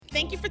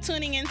Thank you for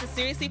tuning in to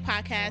Seriously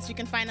Podcast. You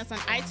can find us on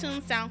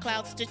iTunes,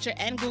 SoundCloud, Stitcher,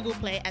 and Google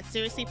Play at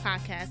Seriously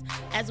Podcast,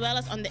 as well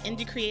as on the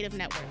Indie Creative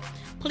Network.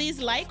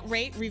 Please like,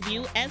 rate,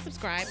 review, and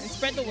subscribe, and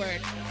spread the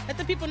word. Let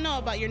the people know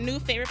about your new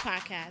favorite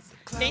podcast.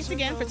 Thanks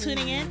again for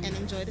tuning in, and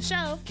enjoy the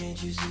show.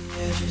 Can't you see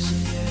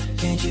it?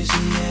 Can't you see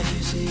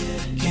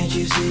it? Can't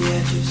you see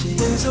it?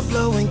 Winds are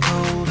blowing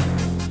cold.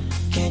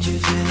 Can't you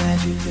feel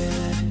it?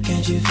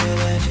 Can't you feel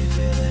it?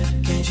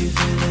 Can't you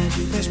feel it?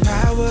 There's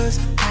powers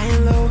high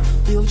and low.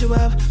 Build you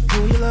up,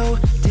 pull you low.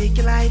 Take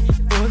your life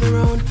for their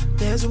own.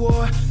 There's a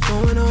war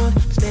going on.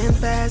 Stand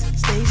fast,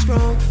 stay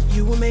strong.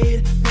 You were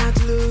made not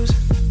to lose.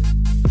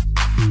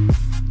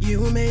 You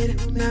were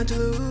made not to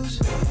lose.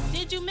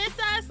 Did you miss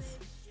us?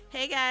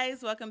 Hey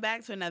guys, welcome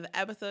back to another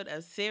episode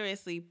of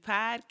Seriously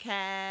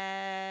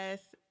Podcast.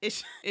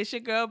 It's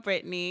your girl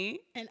Brittany.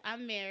 And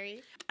I'm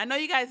Mary. I know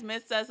you guys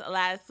missed us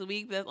last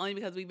week, but that's only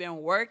because we've been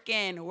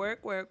working.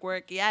 Work.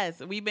 Yes,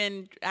 we've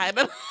been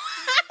having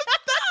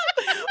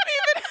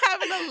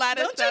a lot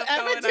of stuff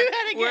going on.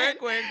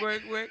 Work.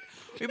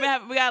 We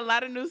got a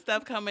lot of new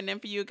stuff coming in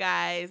for you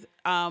guys.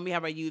 We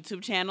have our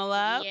YouTube channel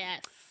up.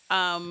 Yes.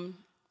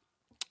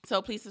 So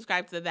please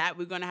subscribe to that.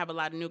 We're going to have a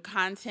lot of new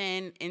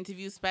content,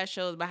 interview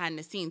specials, behind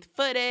the scenes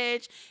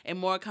footage, and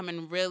more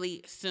coming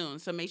really soon.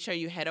 So make sure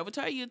you head over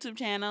to our YouTube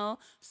channel,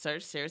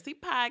 search Seriously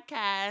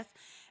Podcast,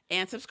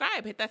 and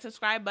subscribe. Hit that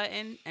subscribe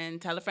button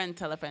and tell a friend.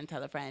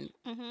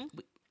 Mm-hmm.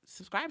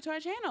 Subscribe to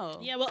our channel.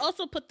 Yeah, we'll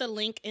also put the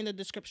link in the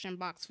description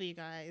box for you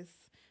guys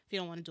if you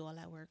don't want to do all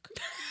that work.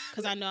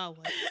 Because I know I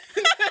would.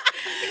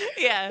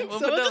 Yeah,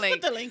 we'll put the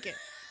link. Put the link in.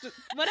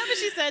 Whatever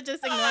she said,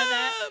 just ignore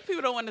that.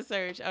 People don't want to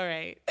search. All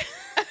right.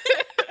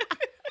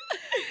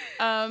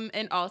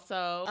 And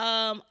also,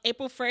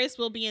 April 1st,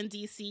 we'll be in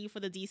DC for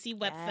the DC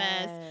Web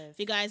Fest. If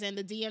you guys are in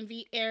the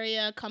DMV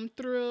area, come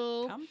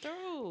through. Come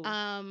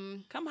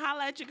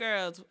holla at your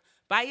girls.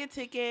 Buy your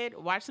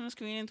ticket. Watch some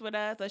screenings with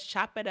us. Let's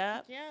chop it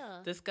up. Yeah.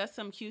 Discuss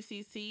some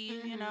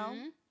QCCs, you know,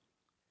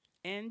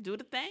 and do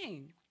the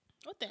thing.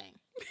 What thing?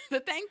 The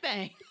thing.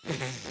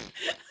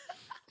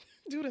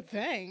 Do the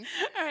thing.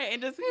 All right,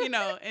 and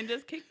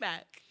just kick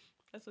back.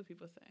 That's what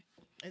people say.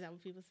 Is that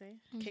what people say?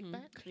 Kick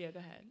back? Yeah, go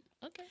ahead.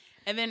 Okay.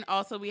 And then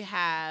also we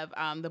have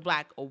the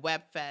Black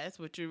Web Fest,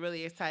 which we're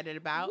really excited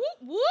about.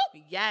 Whoop,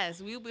 whoop.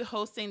 Yes, we will be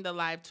hosting the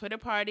live Twitter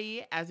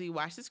party as we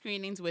watch the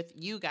screenings with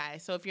you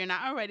guys. So if you're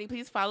not already,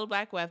 please follow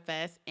Black Web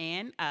Fest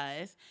and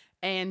us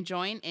and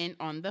join in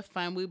on the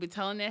fun. We'll be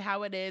telling it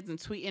how it is and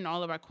tweeting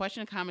all of our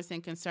questions, comments,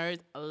 and concerns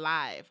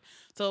live.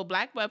 So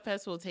Black Web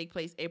Fest will take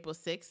place April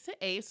 6th to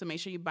 8th, so make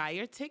sure you buy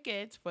your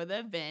tickets for the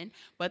event.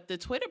 But the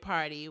Twitter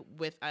party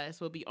with us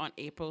will be on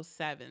April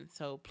 7th.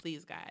 So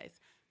please,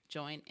 guys,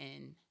 join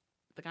in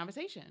the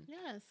conversation.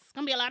 Yes. It's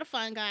going to be a lot of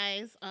fun,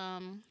 guys.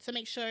 So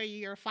make sure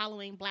you're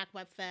following Black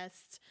Web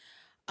Fest.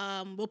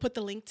 We'll put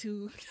the link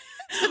to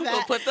that.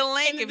 We'll put the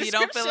link if you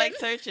don't feel like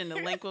searching. The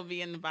link will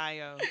be in the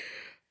bio.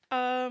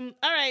 All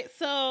right,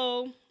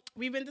 so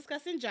we've been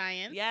discussing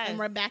Giants. Yes. And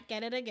we're back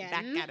at it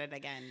again.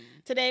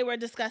 Today we're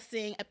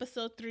discussing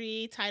episode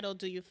 3, titled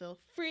Do You Feel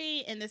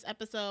Free? In this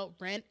episode,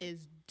 rent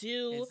is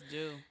due. It's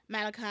due.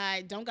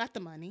 Malachi don't got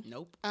the money.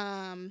 Nope.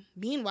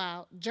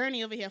 Meanwhile,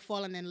 Journey over here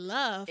falling in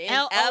love.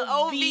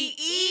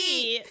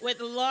 L-O-V-E.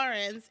 With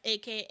Lawrence,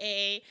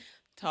 a.k.a.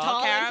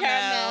 Tall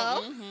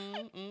Caramel.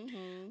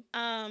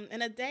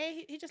 In a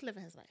day, he just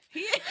living his life.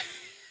 He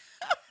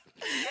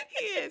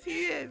is.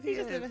 He's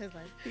just living his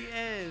life. He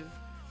is.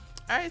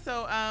 All right,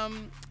 so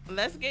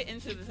let's get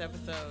into this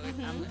episode.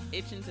 I'm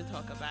itching to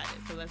talk about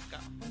it, so let's go.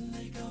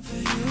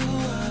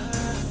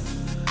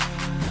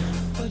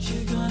 What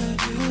you gonna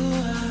do?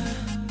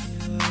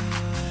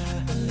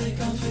 They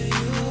come for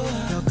you.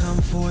 They'll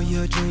come for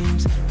your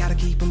dreams. Gotta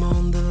keep them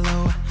on the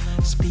low.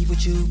 Speak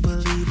what you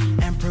believe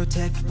and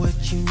protect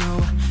what you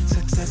know.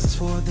 Success is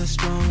for the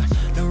strong,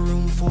 no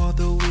room for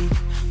the weak.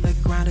 The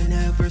grind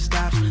never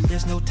stops,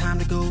 there's no time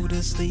to go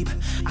to sleep.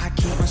 I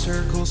keep my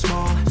circle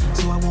small,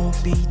 so I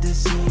won't be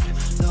deceived.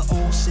 The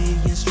old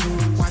saying's true,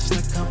 watch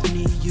the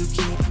company you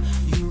keep.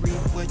 You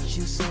reap what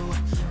you sow,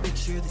 make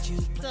sure that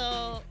you play.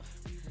 So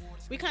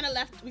we kind of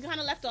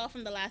left off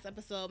from the last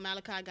episode.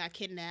 Malachi got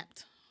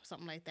kidnapped,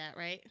 something like that,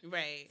 right?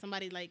 Right.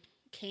 Somebody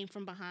came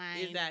from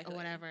behind exactly. or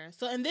whatever.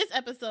 So in this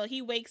episode,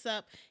 he wakes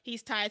up,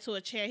 he's tied to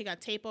a chair, he got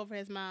tape over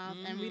his mouth,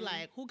 and we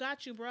like, who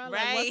got you, bro? Like,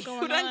 right. what's going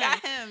on? Who done got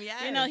him?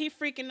 Yeah. You know, he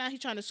freaking out,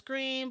 he's trying to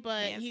scream,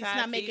 but he's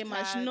not making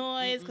much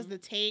noise because the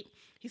tape,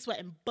 he's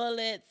sweating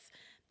bullets.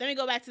 Then we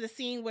go back to the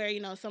scene where,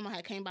 someone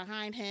had came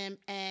behind him,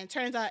 and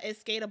turns out it's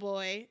Skater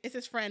Boy. It's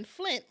his friend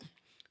Flint.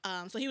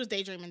 So he was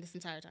daydreaming this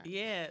entire time.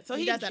 Yeah. So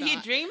he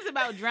dreams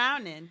about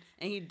drowning,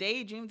 and he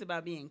daydreams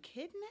about being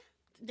kidnapped.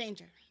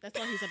 Danger. That's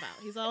all he's about.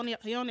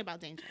 He only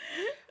about danger.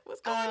 What's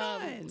going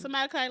on? So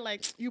Malachi,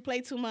 you play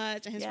too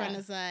much, and his friend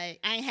is like,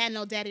 I ain't had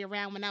no daddy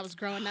around when I was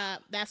growing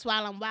up. That's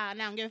why I'm wild.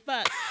 Now I don't give a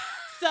fuck.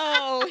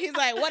 So he's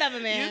like,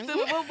 whatever, man. But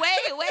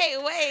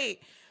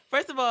wait.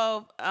 First of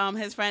all,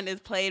 his friend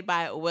is played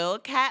by Will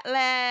Catlett.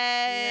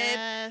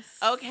 Yes.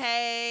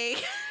 Okay.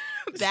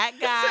 That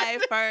guy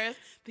first.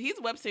 He's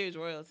web series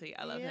royalty.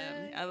 I love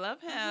him. Yeah. I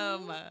love him.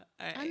 All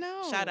right. I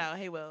know. Shout out.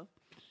 Hey, Will.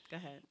 Go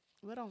ahead.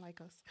 Will don't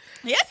like us.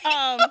 Yes.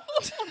 Um,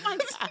 Oh my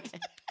God.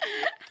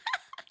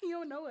 You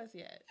don't know us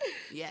yet.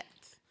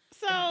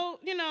 So,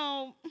 you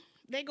know,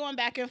 they going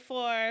back and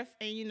forth,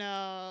 and, you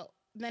know,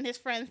 then his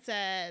friend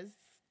says,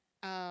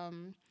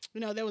 you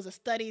know, there was a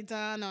study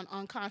done on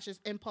unconscious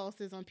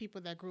impulses on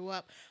people that grew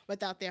up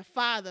without their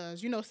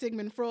fathers. You know,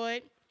 Sigmund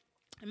Freud.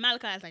 And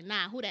Malachi's like,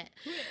 nah, who that?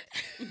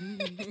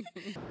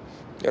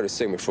 You're the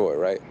Sigmund Freud,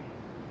 right?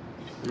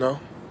 No.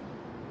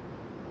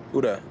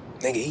 Who that?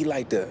 Nigga, he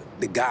like the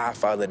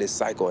godfather of this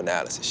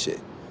psychoanalysis shit.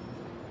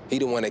 He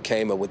the one that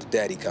came up with the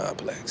daddy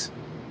complex.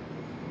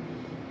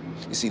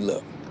 You see,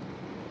 look,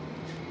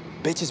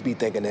 bitches be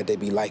thinking that they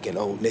be liking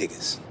old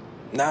niggas.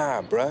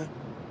 Nah, bruh.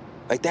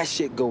 Like, that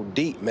shit go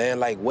deep, man,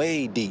 like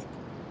way deep.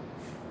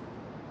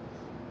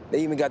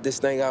 They even got this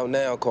thing out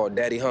now called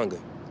daddy hunger.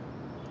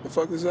 The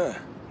fuck is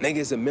that? Nigga,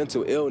 it's a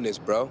mental illness,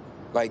 bro.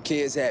 Like,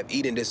 kids have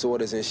eating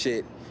disorders and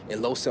shit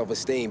and low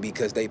self-esteem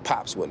because they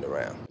pops wasn't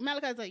around.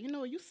 Malachi's like, you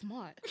know, you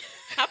smart.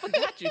 I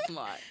forgot you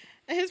smart.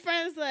 And his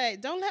friend's like,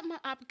 don't let my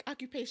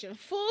occupation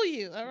fool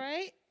you, all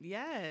right?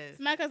 Yes.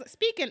 Malachi's like,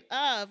 speaking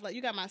of, like,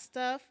 you got my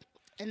stuff.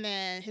 And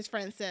then his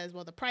friend says,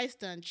 well, the price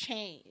done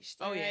changed.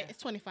 Oh, all yeah. right?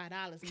 It's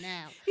 $25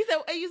 now. He said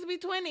it used to be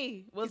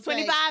 20. Well, it's He's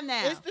 25 like,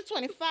 now. It's the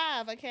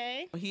 25,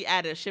 okay? He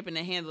added a shipping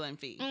and handling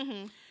fee.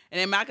 Mm-hmm. And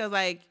then Malcolm's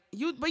like,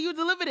 but you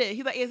delivered it.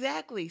 He's like,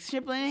 exactly.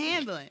 Shipping and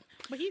handling.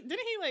 But didn't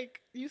he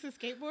like use his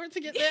skateboard to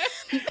get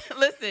there?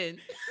 Listen,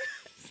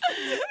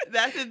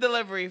 that's his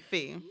delivery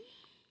fee.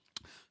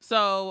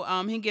 So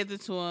he gives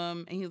it to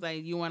him, and he's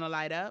like, "You want to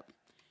light up?"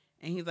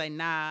 And he's like,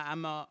 "Nah,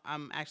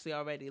 I'm actually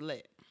already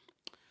lit."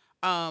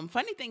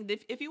 Funny thing,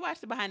 if you watch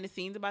the behind the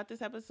scenes about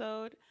this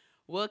episode,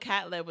 Will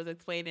Catlett was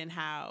explaining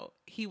how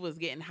he was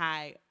getting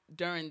high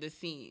during the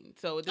scene.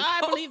 So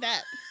I believe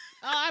that.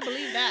 I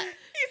believe that.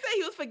 He said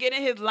he was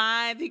forgetting his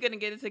lines. He couldn't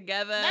get it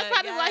together. That's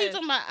probably why he was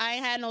talking about I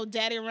ain't had no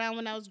daddy around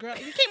when I was growing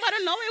up. He came out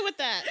of nowhere with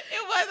that.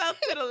 It was out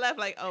to the left,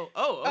 like,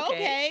 oh,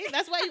 okay.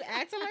 That's why you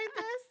acting like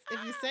this,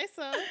 if you say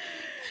so.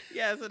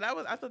 Yeah, so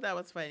I thought that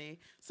was funny.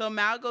 So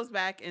Mal goes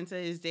back into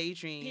his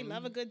daydream. He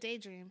love a good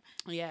daydream.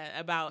 Yeah,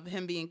 about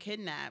him being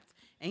kidnapped.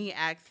 And he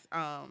asks,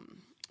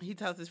 he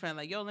tells his friend,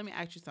 like, yo, let me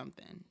ask you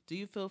something. Do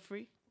you feel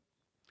free?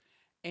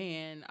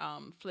 And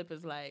Flip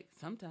is like,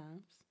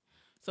 sometimes.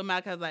 So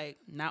Malachi's like,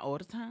 not all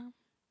the time.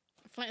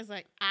 Flint is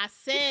like, I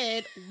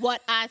said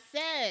what I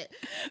said.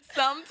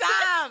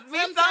 Sometimes.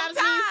 Sometimes.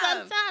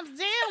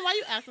 Damn, why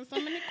you asking so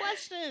many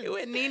questions? You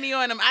went Nene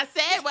on him. I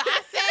said what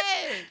I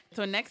said.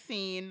 So next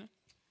scene,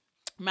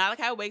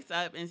 Malachi wakes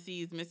up and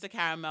sees Mr.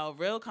 Caramel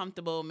real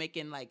comfortable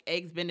making like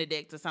eggs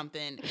Benedict or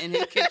something in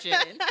his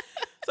kitchen.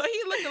 So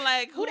he looking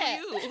like, who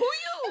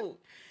you?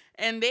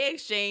 And they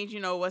exchange,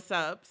 what's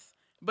ups.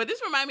 But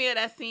this remind me of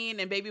that scene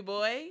in Baby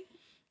Boy.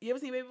 You ever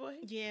seen Baby Boy?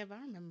 Yeah, but I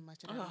don't remember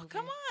much of that movie.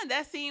 Come on.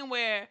 That scene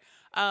where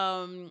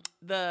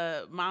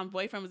the mom's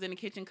boyfriend was in the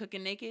kitchen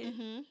cooking naked.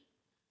 Mm-hmm.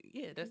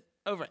 Yeah, that's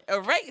all right.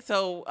 All right.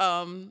 So,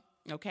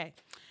 okay.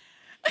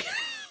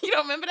 You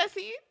don't remember that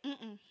scene?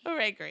 Mm-mm. All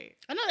right, great.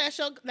 I know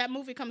that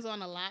movie comes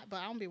on a lot,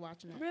 but I don't be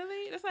watching it.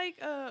 Really? That's like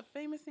a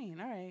famous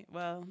scene. All right.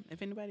 Well,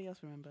 if anybody else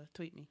remember,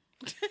 tweet me.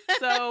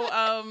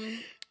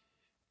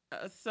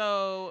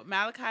 So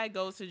Malachi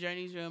goes to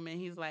Journey's room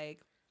and he's like,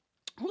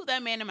 who's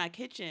that man in my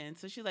kitchen?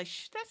 So she's like,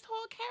 shh, that's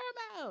Tall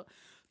Caramel.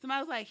 So I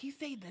was like, he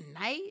saved the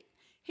night?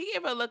 He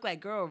gave her a look like,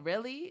 girl,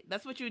 really?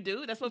 That's what you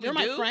do? That's what You're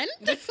we do? my friend?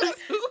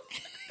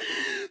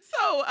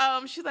 So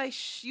she's like,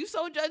 shh, you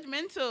so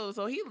judgmental.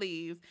 So he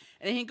leaves.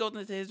 And then he goes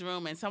into his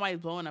room and somebody's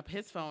blowing up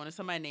his phone. It's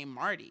somebody named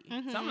Marty.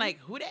 Mm-hmm. So I'm like,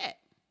 who that?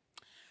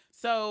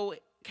 So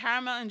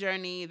Caramel and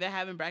Journey, they're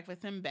having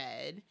breakfast in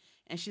bed.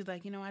 And she's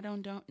like, I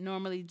don't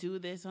normally do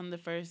this on the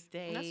first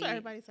day. That's what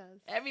everybody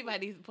says.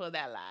 Everybody's pulled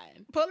that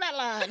line. Pull that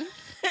line.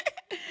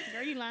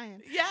 Girl, you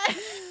lying. Yes.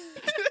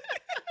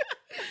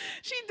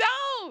 She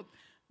don't.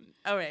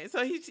 All right.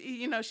 So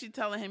she's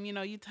telling him,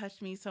 you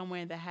touched me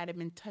somewhere that hadn't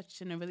been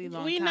touched in a really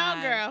long time. We know,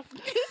 girl.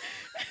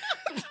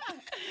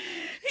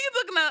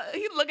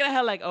 He's looking at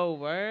her like, oh,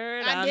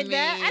 word. I did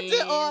that. I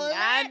did all that.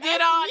 I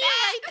did all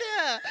that. Right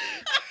there.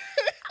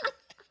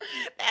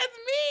 That's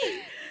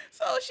me.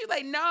 So she's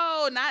like,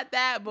 no, not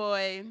that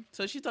boy.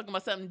 So she's talking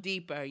about something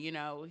deeper,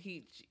 Mm-hmm.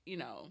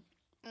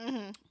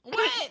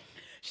 What?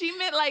 She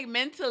meant like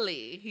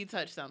mentally he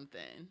touched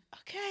something.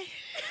 Okay.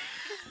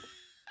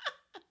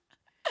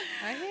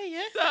 I hear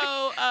you.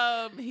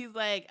 So he's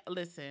like,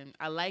 listen,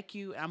 I like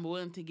you. I'm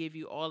willing to give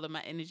you all of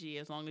my energy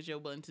as long as you're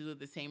willing to do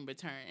the same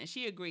return. And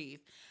she agrees.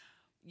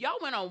 Y'all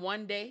went on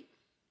one date.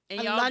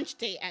 And a lunch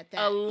date at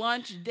that. A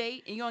lunch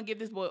date. And you're going to give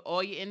this boy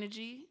all your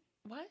energy?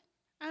 What?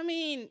 I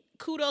mean,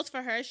 kudos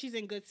for her. She's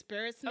in good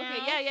spirits now.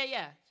 Okay,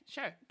 yeah.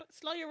 Sure. But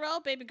slow your roll,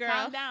 baby girl.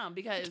 Calm down,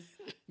 because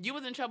you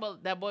was in trouble.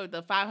 That boy with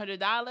the $500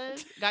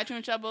 got you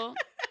in trouble.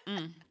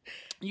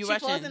 She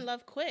rushing. falls in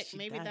love quick. She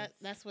Maybe does.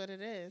 that's what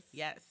it is.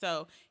 Yeah.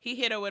 So he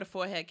hit her with a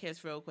forehead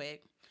kiss real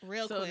quick.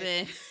 Real so quick.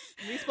 Then,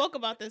 we spoke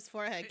about this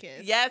forehead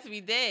kiss. Yes,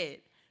 we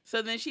did.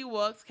 So then she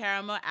walks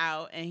Caramel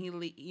out, and he's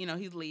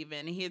leaving,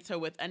 and he hits her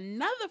with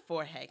another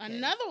forehead kiss.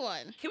 Another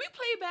one. Can we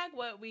play back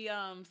what we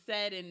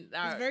said in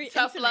our very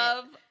tough intimate.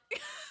 love,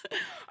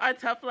 our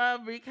tough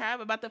love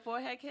recap about the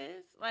forehead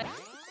kiss? Like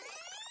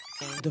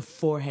The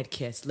forehead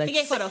kiss. Let's He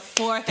gave her the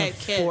forehead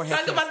kiss. forehead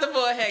talk kiss. about the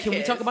forehead kiss. Can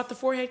we talk about the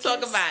forehead kiss?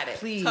 Talk about it.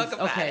 Please. Talk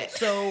about okay.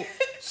 it.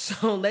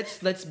 So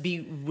let's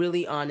be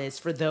really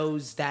honest for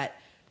those that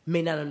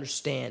may not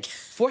understand.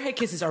 Forehead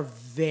kisses are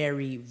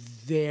very,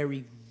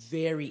 very,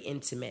 very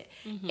intimate.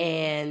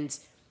 And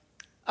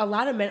a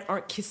lot of men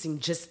aren't kissing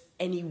just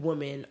any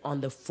woman on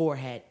the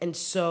forehead. And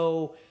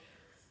so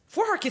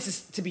forehead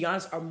kisses, to be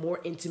honest, are more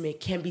intimate,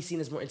 can be seen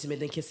as more intimate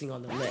than kissing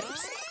on the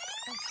lips.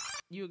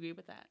 You agree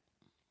with that?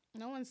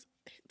 No one's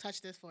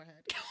touched this forehead.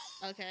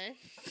 Okay.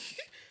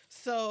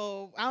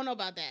 So I don't know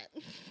about that.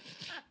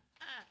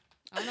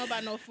 I don't know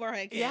about no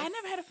forehead kiss. Yeah, I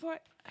never had a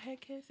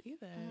forehead kiss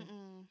either.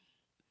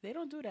 They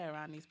don't do that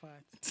around these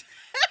parts.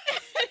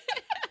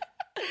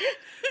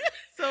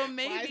 So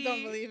maybe Wise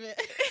don't believe it.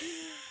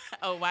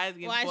 Oh, Wise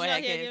giving Wise forehead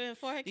out here kiss. giving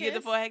forehead You get the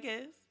kiss? forehead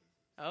kiss?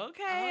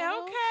 Okay.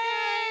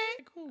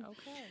 Cool.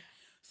 Okay.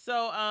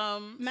 So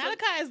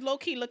Malachi is low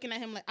key looking at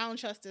him like, I don't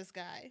trust this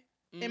guy.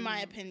 In my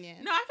opinion.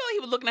 no, I feel like he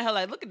was looking at her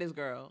like, look at this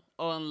girl.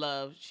 All in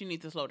love. She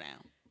needs to slow down.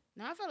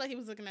 No, I felt like he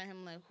was looking at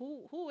him like,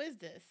 who is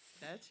this?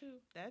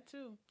 That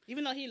too.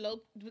 Even though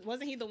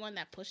wasn't he the one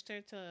that pushed her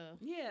to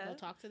Yeah. go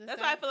talk to this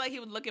That's guy? why I feel like he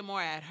was looking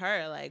more at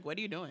her. Like, what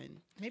are you doing?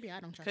 Maybe I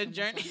don't trust Cause him.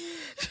 Journey.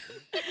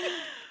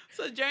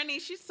 So Journey,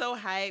 she's so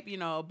hype.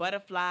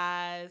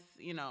 Butterflies.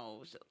 She's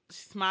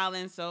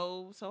smiling,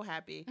 so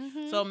happy.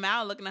 So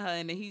Mal looking at her,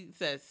 and then he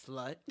says,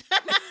 "Slut."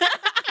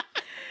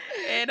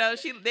 And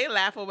they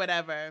laugh or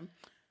whatever.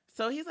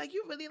 So he's like,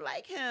 "You really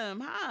like him,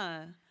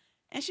 huh?"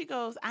 And she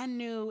goes, "I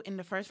knew in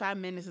the first 5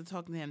 minutes of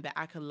talking to him that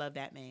I could love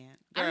that man."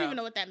 I don't even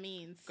know what that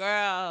means.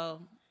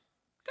 Girl.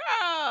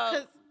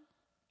 'Cause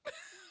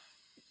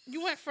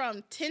you went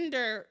from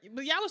Tinder,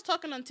 but y'all was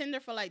talking on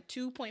Tinder for like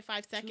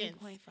 2.5 seconds.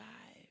 2.5.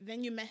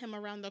 Then you met him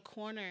around the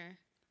corner,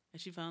 And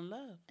she fell in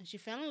love. and she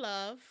fell in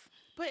love.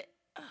 But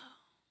I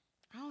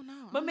don't know.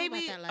 I but don't know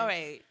maybe about that life. all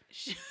right.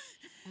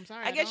 I'm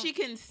sorry. I guess don't. she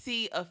can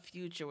see a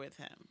future with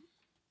him.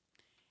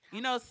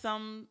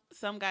 Some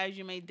guys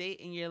you may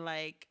date and you're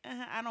like,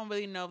 I don't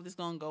really know if this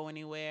gonna go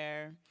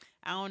anywhere.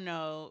 I don't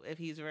know if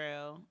he's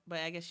real. But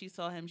I guess she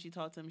saw him, she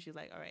talked to him, she's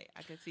like, all right,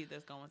 I could see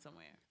this going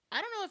somewhere.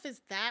 I don't know if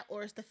it's that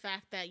or it's the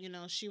fact that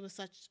she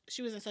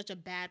was in such a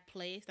bad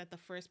place that the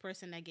first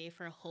person that gave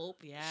her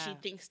hope, she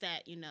thinks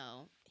that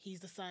he's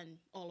the son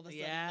all of a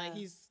sudden, like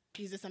he's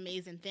this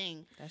amazing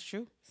thing. That's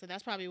true. So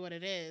that's probably what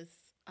it is.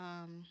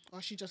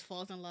 Or she just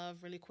falls in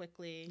love really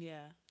quickly.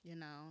 Yeah.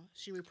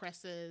 She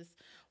represses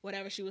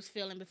whatever she was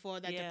feeling before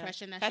that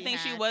depression that I she think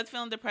had. she was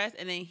feeling depressed,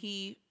 and then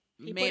he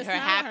He made put a her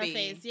smile on happy. her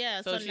face.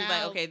 Yeah. So she's now,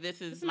 like, okay,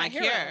 this is my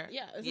hero. cure.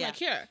 Yeah, it's my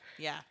cure.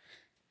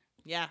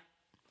 Yeah.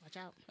 Watch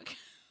out.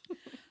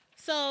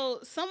 So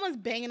someone's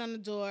banging on the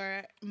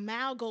door.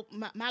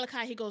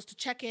 Malachi, he goes to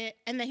check it,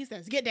 and then he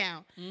says, "Get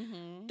down."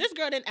 Mm-hmm. This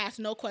girl didn't ask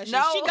no questions.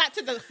 No. She got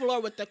to the floor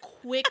with the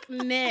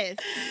quickness.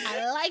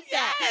 I like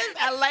that. Yes,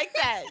 I like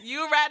that.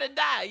 You ride or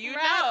die. You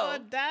Ride know. or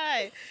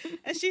die.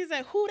 And she's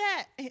like, "Who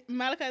that?" And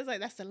Malachi's like,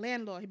 "That's the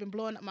landlord. He been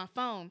blowing up my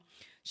phone."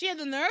 She had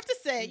the nerve to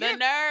say, The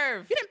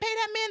nerve. You didn't pay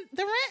that man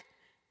the rent?"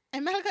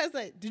 And Malachi's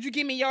like, "Did you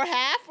give me your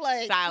half?"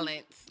 Like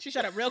Silence. She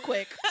shut up real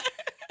quick.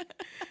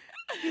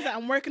 He's like,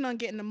 "I'm working on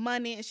getting the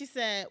money." And she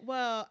said,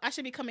 "Well, I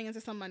should be coming into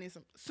some money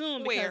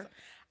soon because Where?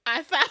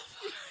 I filed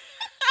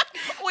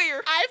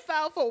Weird. I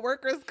filed for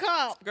workers'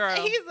 comp." Girl.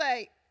 And he's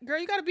like, "Girl,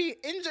 you got to be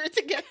injured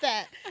to get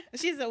that."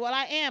 And she said, "Well,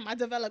 I am. I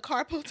developed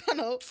carpal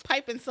tunnel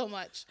piping so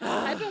much."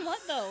 Piping what,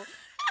 though?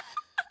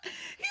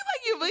 He's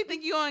like, you really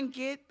think you gonna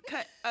get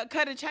cut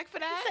a check for I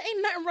that? said,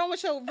 "Ain't nothing wrong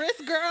with your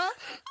wrist, girl."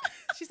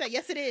 She said,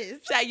 "Yes, it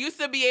is." So I used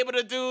to be able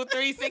to do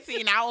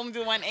 360, now I'm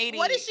doing 180.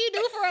 What does she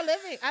do for a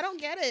living? I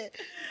don't get it.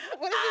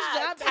 What is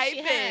this job that she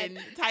had?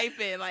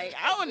 Typing. Like,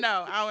 I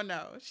don't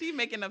know. She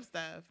making up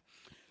stuff.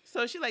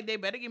 So she like, they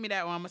better give me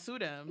that or I'm gonna sue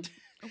them.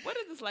 What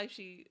is this life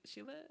she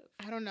lived?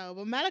 I don't know.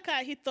 But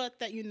Malachi, he thought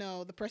that,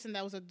 the person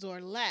that was at the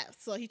door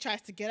left. So he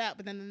tries to get up,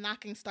 but then the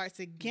knocking starts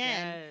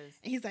again. Yes.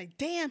 And he's like,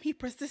 damn, he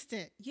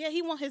persistent. Yeah,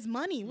 he want his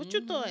money. What you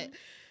thought?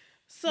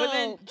 So But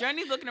then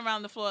Journey's looking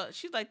around the floor.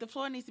 She's like, the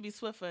floor needs to be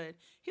Swiffered.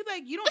 He's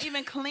like, you don't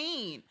even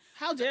clean.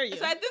 how dare you?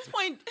 So at this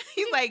point,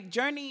 he's like,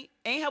 Journey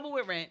ain't helping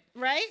with rent.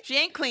 Right? She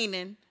ain't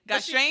cleaning. Got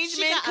But strange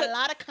she men. got a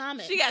lot of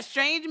comments. She got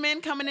strange men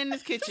coming in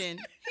this kitchen.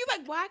 He's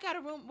like, why I got a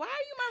room? Why are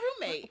you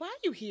my roommate? Why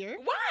are you here?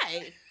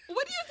 Why?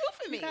 What do you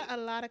do for me? You got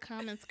a lot of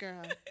comments,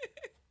 girl.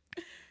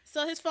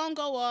 So his phone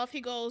go off.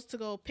 He goes to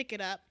go pick it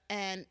up,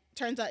 and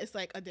turns out it's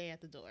like a day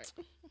at the door.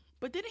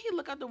 But didn't he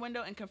look out the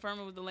window and confirm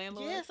it was the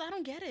landlord? Yes, I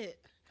don't get it.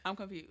 I'm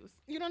confused.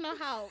 You don't know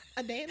how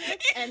a day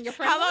looks, and your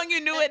friend How long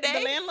you knew a day?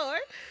 The landlord.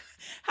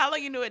 How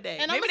long you knew a day?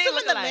 And Maybe I'm they assuming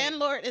look the alike.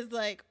 landlord is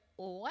like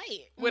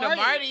white. With a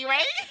Marty,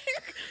 right?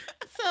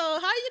 So how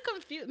are you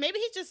confused? Maybe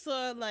he just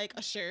saw like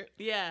a shirt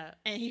Yeah,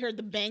 and he heard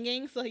the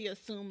banging, so he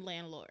assumed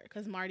landlord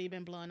because Marty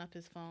been blowing up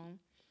his phone.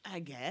 I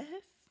guess.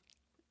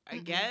 I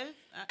guess.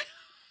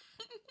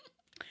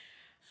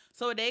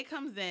 So a day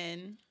comes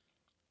in,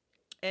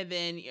 and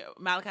then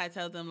Malachi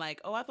tells him,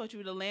 like, oh, I thought you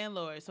were the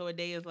landlord. So a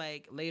day is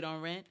like, late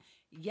on rent.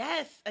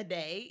 Yes, a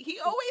day. He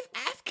always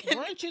asking.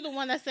 Weren't you the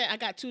one that said I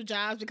got 2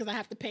 jobs because I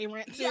have to pay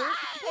rent too? Yes.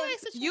 Boy,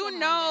 such a You woman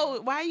know,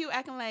 like why are you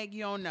acting like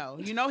you don't know?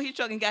 You know he's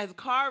struggling, got his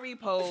car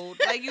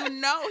repoed. Like, you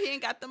know he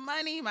ain't got the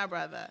money, my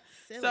brother.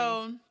 Silly.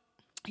 So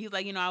he's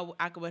like, you know,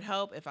 I would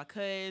help if I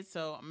could.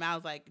 So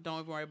Mal's like,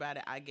 don't even worry about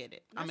it. I get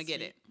it. I'm going to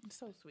get it.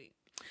 So sweet.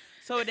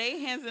 So a day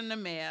hands him the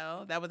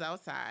mail that was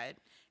outside.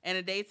 And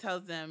a day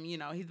tells them, you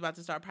know, he's about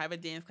to start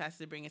private dance classes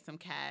to bring in some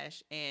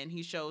cash. And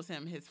he shows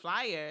him his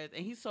flyers.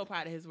 And he's so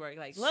proud of his work.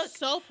 Like, look.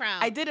 So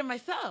proud. I did it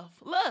myself.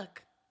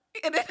 Look.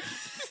 And then,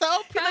 So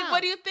he's proud. like,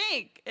 what do you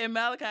think? And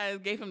Malachi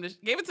gave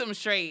it to him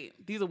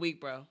straight. These are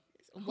weak, bro.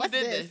 What's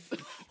Who did this?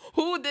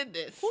 Who did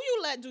this? Who you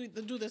let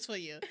do this for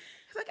you?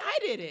 He's like, I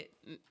did it.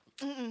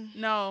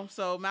 No.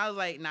 So Mal was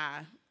like, nah,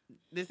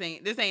 this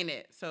ain't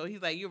it. So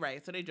he's like, you're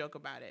right. So they joke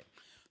about it.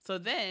 So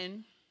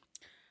then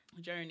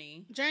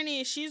Journey,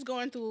 she's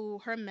going through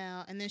her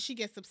mail, and then she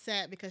gets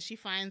upset because she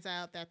finds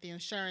out that the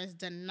insurance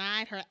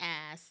denied her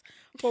ass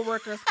for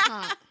workers'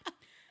 comp.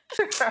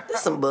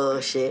 That's some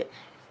bullshit.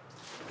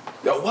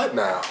 Yo, what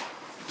now?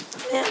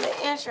 Man,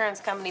 the insurance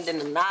company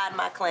denied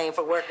my claim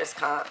for workers'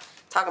 comp.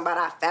 Talking about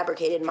I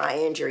fabricated my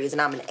injuries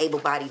and I'm an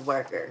able-bodied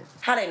worker.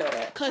 How they know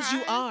that? Because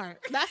you are.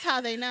 That's how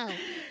they know.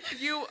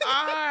 you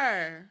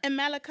are And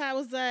Malachi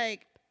was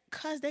like,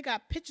 because they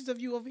got pictures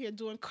of you over here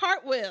doing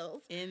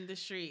cartwheels. in the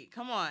street.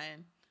 Come on.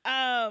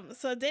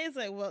 So Dave's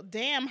like, well,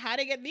 damn, how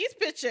they get these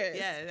pictures?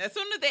 Yeah. As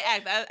soon as they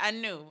asked, I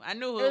knew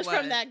who It was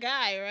from that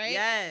guy, right?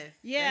 Yes.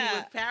 Yeah. That he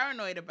was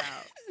paranoid about.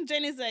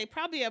 Jenny's like,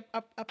 probably a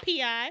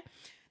PI.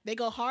 They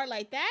go hard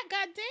like that?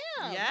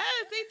 Goddamn. Yes,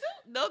 they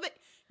do. No,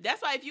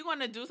 that's why if you're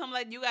gonna do something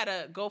like, you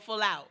gotta go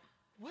full out.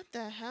 What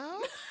the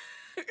hell?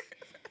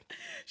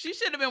 She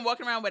should have been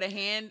walking around with a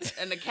hand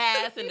and a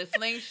cast and a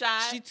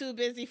slingshot. She too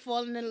busy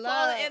falling in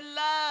love. Fall in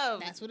love.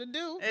 That's what it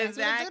do. That's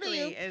what it do to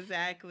you.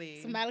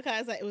 Exactly. So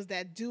Malachi's like, it was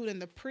that dude in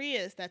the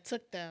Prius that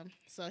took them.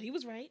 So he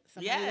was right.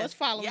 Somebody Yes, was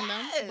following them.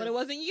 yes. But it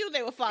wasn't you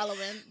they were following.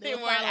 They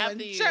were weren't following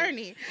after you.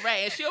 Journey. Right,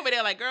 and she over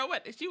there like, girl,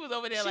 what? She was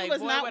over there She like,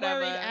 was boy, not whatever.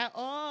 worried at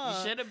all.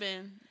 You should have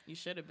been. You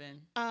should have been.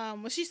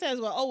 Well, she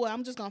says, well,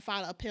 I'm just going to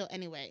file an appeal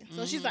anyway.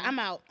 So she's like, I'm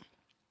out.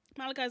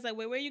 Malachi's like,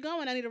 wait, where you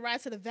going? I need a ride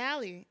to the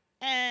valley.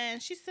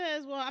 And she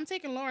says, well, I'm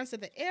taking Lawrence to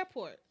the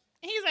airport.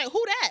 And he's like,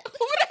 who that?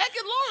 Who the heck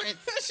is Lawrence?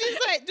 She's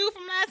like, dude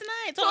from last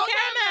night, Tall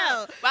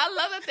Caramel. But I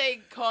love that they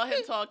call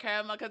him Tall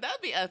Caramel because that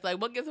would be us. Like,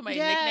 we'll give somebody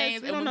Yes,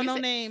 nicknames. we and don't when know we no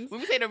say, names. When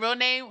we say the real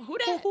name, who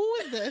that? Who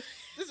is this?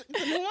 This is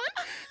a new one?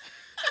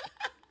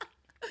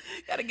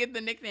 Gotta get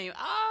the nickname.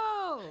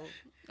 Oh.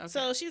 Okay.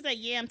 So she's like,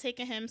 yeah, I'm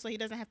taking him so he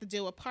doesn't have to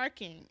deal with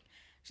parking.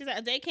 She's like,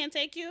 a day can't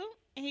take you?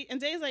 And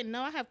Day's like,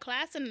 no, I have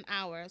class in an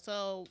hour.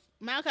 So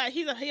Malachi,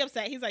 he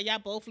upset. He's like, y'all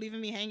both leaving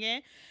me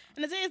hanging.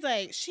 And Day's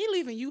like, she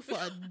leaving you for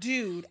a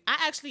dude. I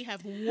actually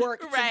have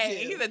work to right.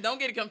 do. He said, don't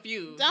get it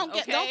confused. Don't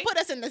okay? put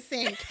us in the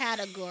same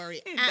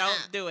category.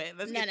 Don't do it.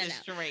 Let's No, get no,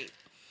 this no. straight.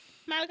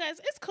 Malachi's,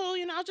 it's cool,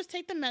 I'll just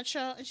take the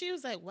metro. And she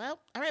was like, well,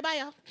 all right, bye,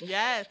 y'all.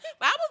 Yes.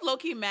 But I was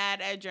low-key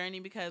mad at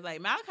Journey because,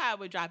 like, Malachi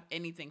would drop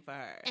anything for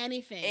her.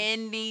 Anything.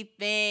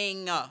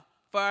 Anything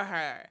for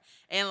her.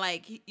 And,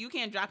 like, you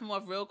can't drop him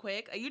off real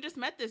quick. You just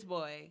met this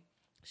boy.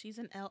 She's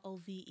an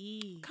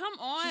LOVE. Come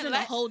on. She's in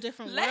a whole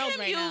different world Let him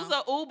right use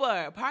now. a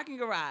Uber, parking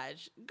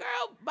garage.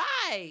 Girl,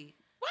 bye.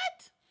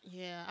 What?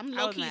 Yeah, I'm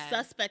I was low-key mad.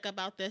 suspect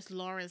about this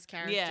Lawrence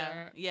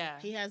character. Yeah.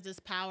 He has this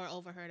power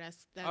over her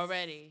that's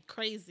Already.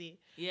 crazy.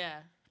 Yeah.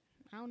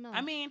 I don't know.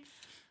 I mean,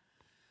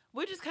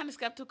 we're just kind of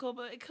skeptical,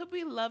 but it could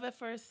be love at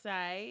first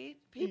sight.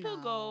 People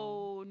No.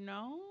 go,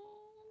 no?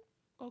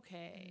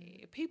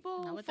 Okay.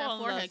 People Not with that fall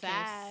in love forehead kiss.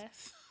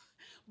 fast.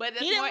 But that's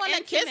he didn't more want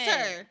to kiss intimate.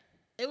 her.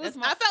 It was. That's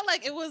more- I felt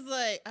like it was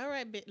like, all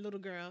right, little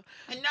girl.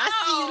 No.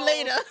 I see you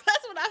later.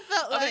 That's what I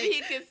felt Or like. maybe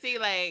he could see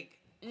like,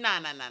 nah.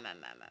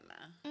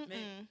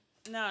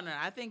 No.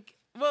 I think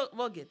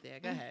we'll get there.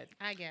 Go ahead.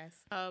 I guess.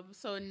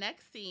 So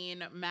next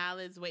scene, Mal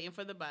is waiting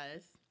for the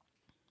bus.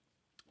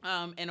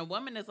 And a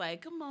woman is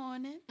like, "Good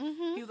morning."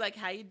 He's like,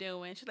 "How you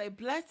doing?" She's like,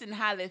 "Blessed and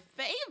highly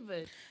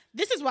favored."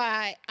 This is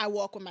why I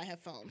walk with my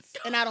headphones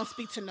and I don't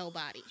speak to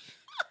nobody.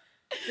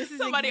 This is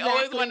Somebody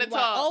always exactly wanna why.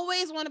 talk.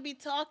 Always want to be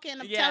talking.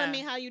 I'm Yeah. telling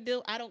me how you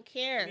do. I don't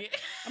care. Yeah.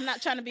 I'm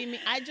not trying to be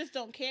mean. I just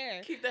don't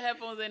care. Keep the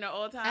headphones in at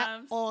all At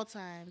times. all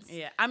times.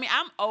 Yeah, I mean,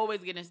 I'm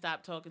always gonna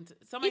stop talking to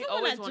somebody. Even when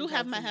always I wanna do talk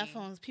have to my me.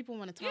 headphones, people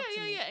want to talk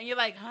to me. Yeah, and you're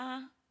like,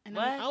 huh? And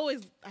What?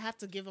 I have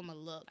to give them a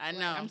look. I Like,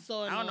 know. I'm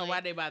so annoyed. I don't know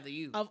why they bother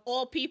you. Of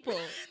all people,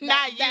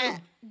 Not you.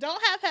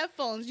 Don't have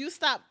headphones. You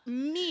stop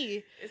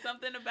me. It's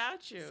something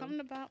about you. Something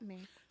about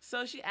me.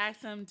 So she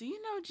asked him, "Do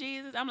you know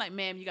Jesus?" I'm like,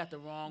 "Ma'am, you got the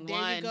wrong There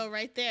one." you go,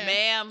 right there.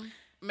 Ma'am.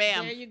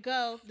 There you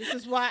go. This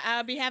is why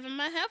I'll be having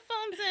my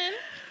headphones in.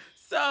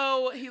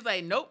 So he's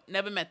like, "Nope,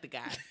 never met the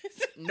guy."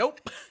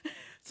 Nope.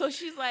 So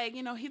she's like,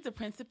 he's a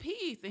Prince of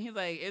Peace. And he's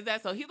like, "Is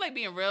that so?" He's like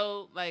being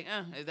real, like,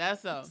 is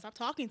that so? Stop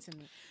talking to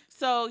me.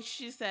 So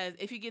she says,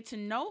 if you get to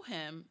know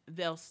him,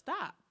 they'll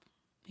stop.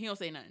 He don't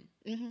say nothing.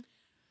 Mm-hmm.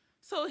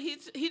 So he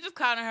just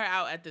clowning her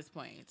out at this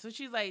point. So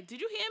she's like,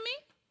 "Did you hear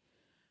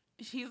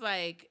me?" She's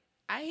like,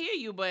 "I hear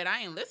you, but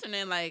I ain't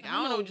listening. Like, I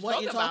don't know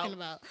what you're talking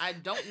about. I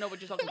don't know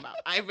what you're talking about.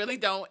 I really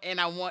don't, and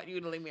I want you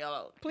to leave me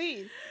alone.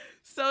 Please."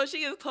 So she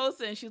gets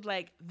closer, and she's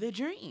like, "The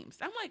dreams."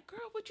 I'm like, "Girl,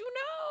 what you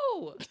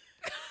know?"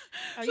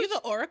 Are you the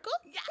oracle?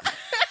 Yeah.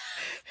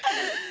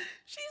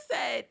 She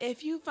said,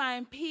 "If you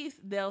find peace,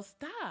 they'll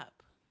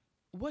stop.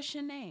 What's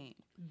your name,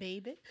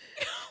 Baby.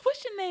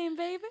 What's your name,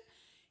 baby?"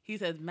 He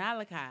says,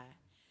 "Malachi."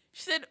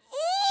 She said, "Ooh."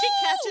 She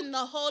catching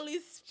the Holy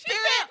Spirit. She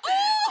said,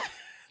 "Ooh,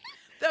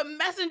 the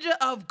messenger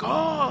of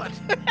God."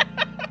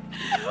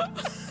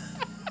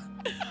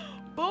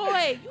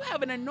 Boy, you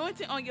have an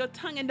anointing on your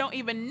tongue and don't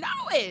even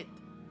know it.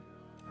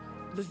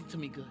 Listen to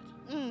me good.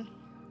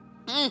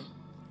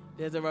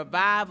 There's a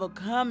revival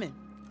coming.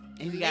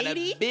 And he got a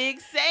big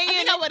saying. I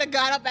think I would have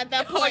got up at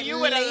that point. Oh, you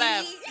would have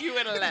left. You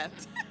would have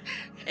left.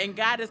 And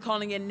God is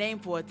calling your name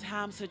for a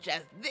time such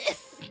as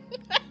this.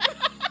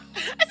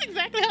 That's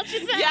exactly how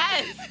she said.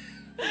 Yes.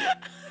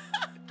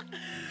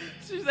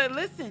 She said,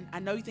 "Listen, I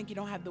know you think you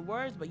don't have the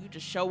words, but you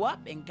just show up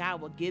and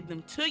God will give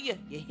them to you.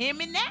 You hear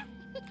me now?"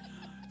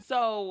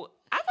 So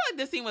I feel like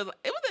this scene was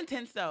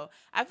intense though.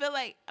 I feel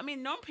like, I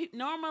mean,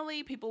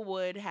 normally people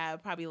would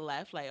have probably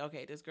left like,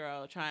 okay, this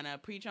girl trying to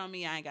preach on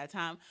me, I ain't got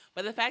time.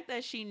 But the fact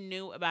that she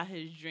knew about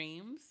his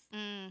dreams,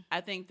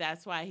 I think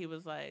that's why he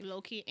was like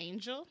low-key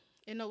angel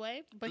in a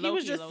way. But Low-key, he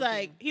was just low-key.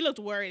 like, he looked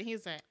worried. He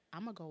was like,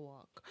 I'm gonna go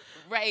walk.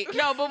 Right.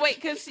 No, but wait,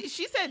 because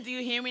she said, "Do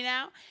you hear me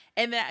now?"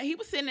 And then he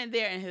was sitting in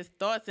there in his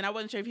thoughts, and I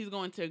wasn't sure if he was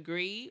going to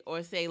agree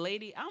or say,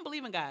 "Lady, I don't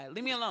believe in God.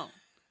 Leave me alone."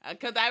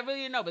 Because I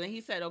really didn't know. But then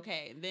he said,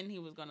 "Okay." And then he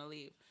was going to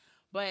leave.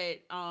 But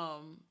I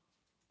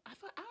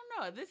don't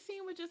know. This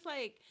scene was just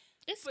like,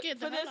 It scared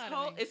the hell out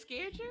of me. It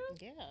scared you?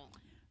 Yeah.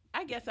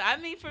 I guess so. I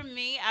mean, for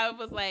me, I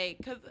was like,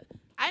 because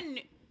I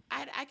knew.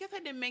 I guess I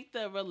didn't make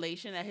the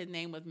relation that his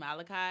name was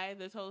Malachi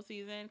this whole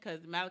season,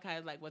 because Malachi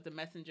is like was the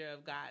messenger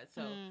of God.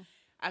 So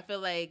I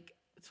feel like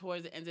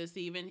towards the end of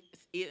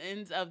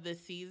the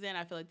season,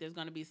 I feel like there's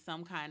going to be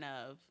some kind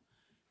of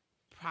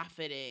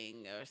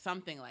profiting or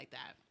something like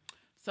that.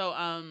 So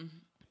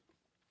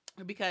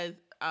because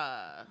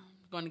I'm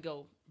going to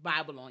go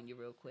Bible on you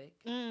real quick.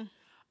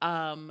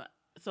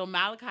 So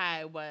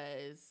Malachi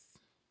was.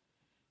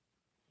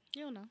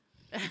 You don't know.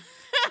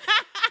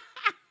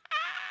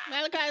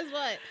 Malachi is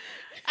what?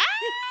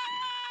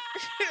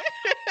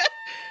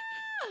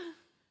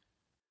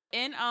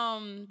 In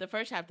the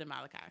first chapter of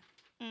Malachi,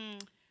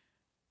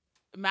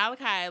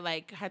 Malachi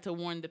like had to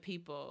warn the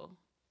people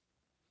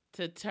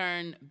to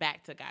turn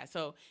back to God.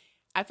 So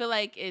I feel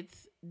like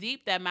it's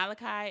deep that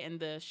Malachi in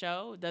the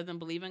show doesn't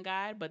believe in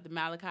God, but the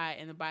Malachi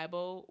in the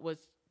Bible was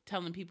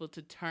telling people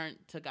to turn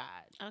to God.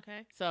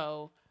 Okay.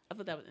 So I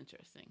thought that was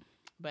interesting.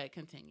 But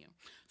continue.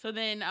 So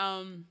then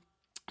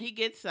he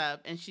gets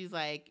up and she's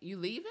like, "You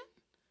leaving?"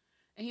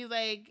 And she's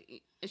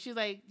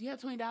like, "Do you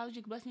have $20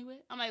 you can bless me with?"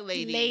 I'm like,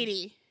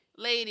 Lady.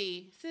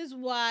 This is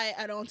why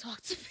I don't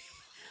talk to people.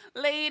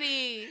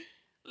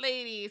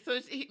 Lady. So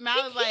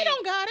Mal was like, he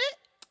don't got it.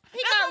 He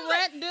got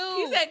rent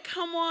due. He said,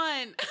 "Come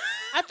on."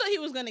 I thought he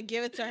was gonna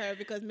give it to her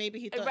because maybe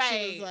he thought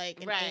she was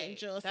like an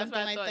angel or That's something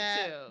what I like thought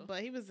that. too.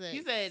 But he was like,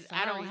 He said,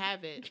 "I don't sorry.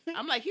 have it."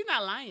 I'm like, he's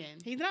not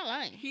lying. He's not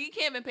lying. He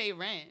can't even pay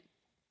rent.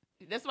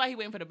 That's why he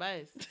waiting for the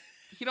bus.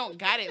 He don't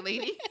got it,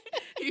 lady.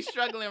 He's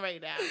struggling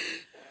right now.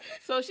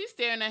 So she's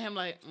staring at him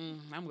like,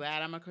 "I'm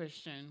glad I'm a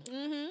Christian."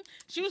 Mm-hmm.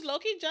 She was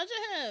low-key judging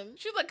him.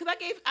 She's like, "Cause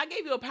I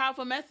gave you a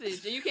powerful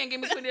message and you can't give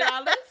me $20."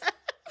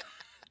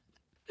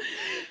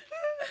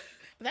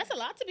 But that's a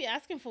lot to be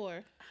asking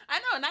for. I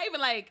know, not even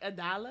like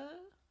 $1.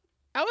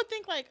 I would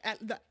think like at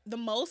the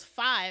most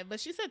 $5, but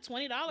she said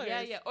 $20.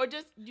 Yeah. Or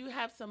just, "You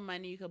have some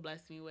money you could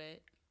bless me with."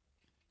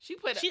 She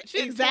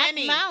exact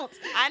 20. amount.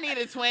 I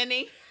needed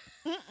 20.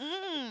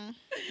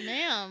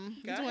 Ma'am,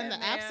 Go you're doing ahead, the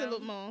ma'am.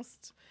 absolute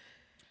most.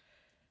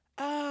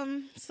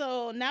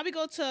 So now we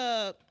go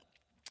to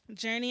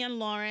Journey and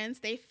Lawrence.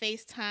 They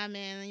FaceTime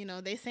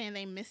and, they saying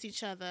they miss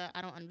each other.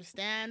 I don't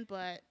understand,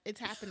 but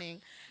it's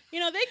happening. They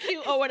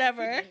cute or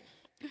whatever.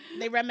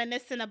 They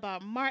reminiscing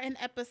about Martin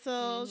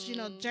episodes.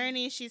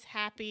 Journey, she's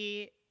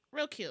happy.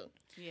 Real cute.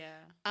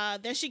 Yeah.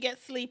 Then she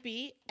gets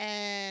sleepy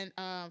and,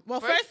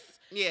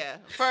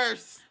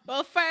 First.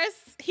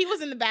 first he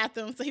was in the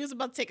bathroom, so he was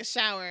about to take a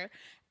shower,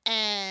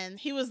 and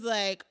he was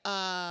like,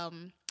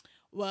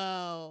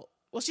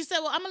 she said,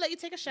 "Well, I'm gonna let you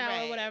take a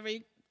shower or whatever.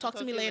 You talk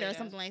to me later or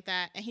something like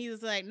that." And he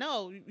was like,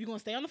 "No, you're gonna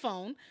stay on the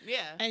phone.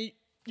 Yeah. And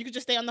you could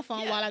just stay on the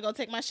phone while I go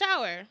take my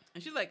shower."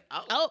 And she's like,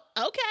 "Oh,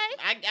 okay.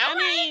 I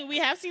mean, we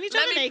have seen each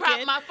other naked. Let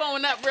me prop my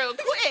phone up real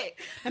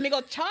quick. Let me go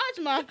charge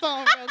my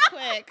phone real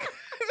quick.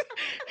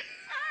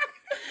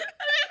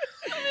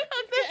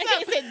 In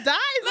case it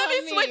dies Let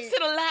on me switch to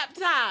the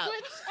laptop."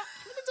 Let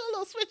me do a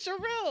little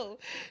switcheroo.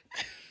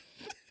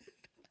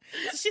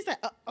 So she's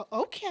like,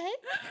 "Okay."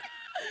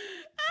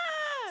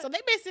 So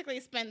they basically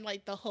spend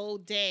like the whole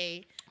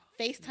day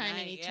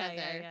FaceTiming each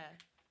other,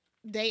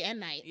 day and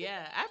night.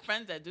 Yeah, I have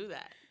friends that do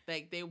that.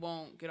 Like, they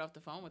won't get off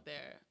the phone with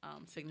their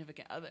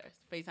significant others.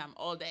 FaceTime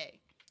all day.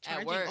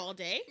 Charging at work. all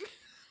day?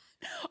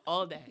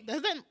 All day.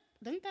 Doesn't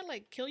that,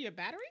 like, kill your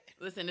battery?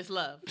 Listen, it's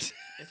love.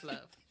 It's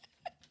love.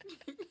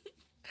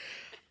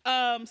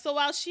 So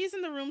while she's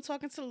in the room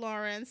talking to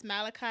Lawrence,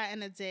 Malachi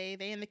and Ade,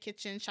 they in the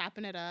kitchen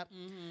chopping it up.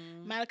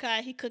 Mm-hmm.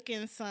 Malachi, he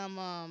cooking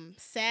some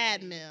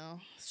sad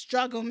meal,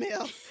 struggle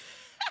meal,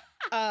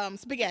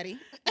 spaghetti.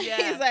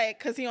 Yeah. He's like,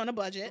 because he on a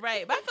budget.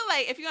 Right. But I feel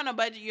like if you're on a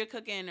budget, you're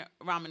cooking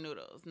ramen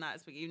noodles, not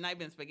spaghetti. You're not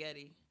even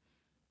spaghetti.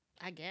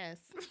 I guess.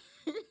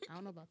 I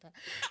don't know about that.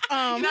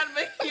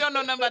 You don't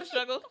know nothing about the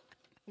struggle?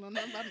 I don't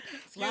know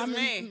about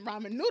me.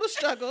 ramen noodle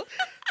struggle.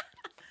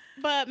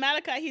 But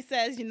Malachi, he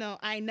says,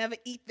 I never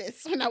eat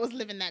this when I was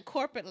living that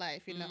corporate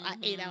life. I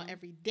ate out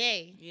every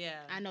day. Yeah.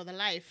 I know the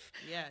life.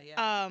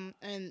 Yeah.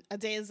 And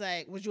Ade is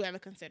like, would you ever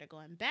consider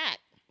going back?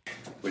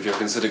 Would you ever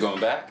consider going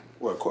back?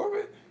 What,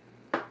 corporate?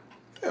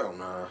 Hell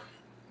nah.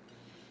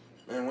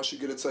 Man, once you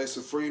get a taste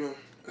of freedom,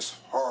 it's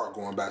hard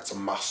going back to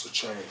muscle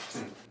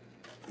chains.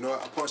 You know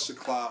what? I punched the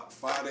clock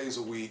 5 days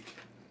a week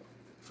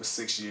for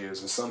 6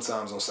 years, and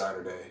sometimes on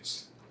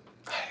Saturdays.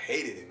 I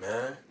hated it,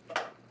 man.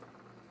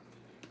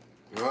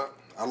 You know what?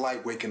 I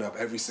like waking up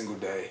every single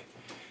day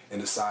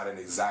and deciding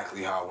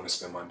exactly how I want to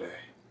spend my day.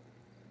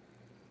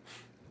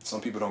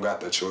 Some people don't got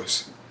that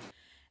choice.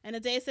 And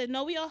Ade said,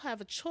 no, we all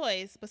have a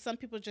choice, but some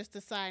people just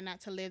decide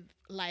not to live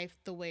life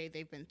the way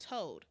they've been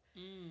told.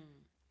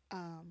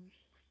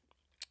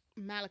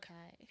 Malachi,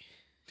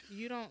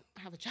 you don't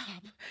have a job.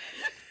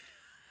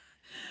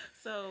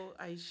 So,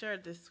 are you sure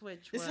this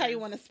switch This is how you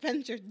want to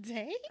spend your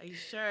day? Are you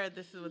sure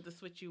this is what the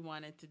switch you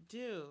wanted to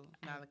do,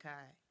 Malachi?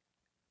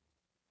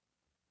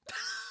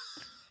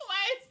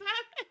 Why is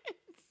that?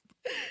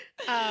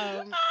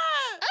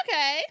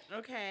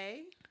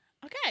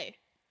 Okay.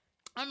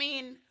 I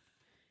mean,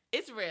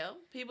 it's real.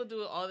 People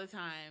do it all the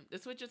time. The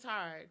switch is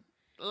hard.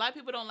 A lot of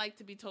people don't like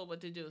to be told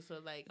what to do. So,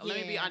 like, let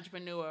me be an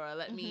entrepreneur or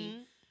let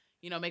me,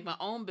 make my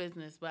own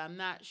business. But I'm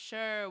not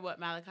sure what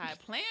Malachi's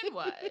plan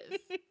was.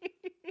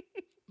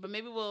 But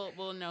maybe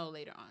we'll know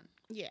later on.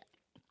 Yeah.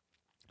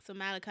 So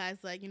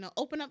Malachi's like,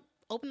 open up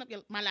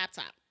my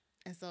laptop.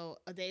 And so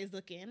Ade's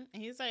looking,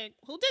 and he's like,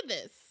 who did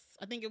this?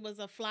 I think it was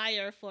a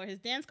flyer for his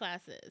dance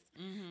classes.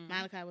 Mm-hmm.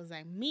 Malachi was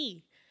like,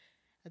 me.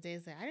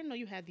 Ade's like, I didn't know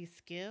you had these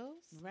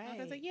skills. Right.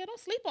 Malachi's like, yeah, don't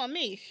sleep on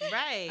me.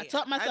 Right. I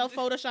taught myself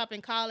Photoshop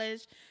in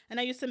college, and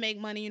I used to make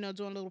money,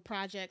 doing little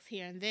projects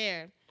here and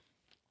there.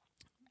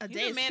 Ade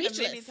is speechless.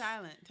 Of many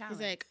talent. He's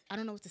like, I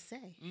don't know what to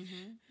say.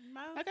 Mm-hmm.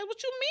 Like,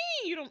 what you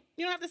mean?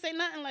 You don't have to say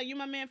nothing. Like, you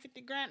my man,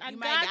 50 grand. I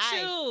got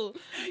you.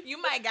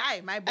 You my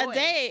guy, my boy.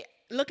 Ade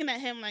looking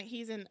at him like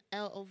he's in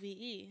LOVE.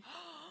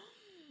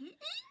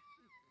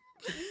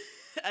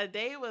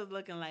 Ade was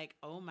looking like,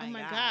 oh my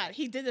God,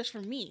 he did this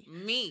for me.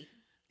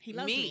 He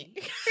loves me.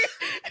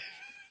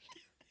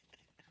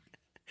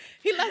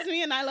 He loves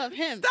me and I love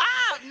him.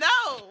 Stop!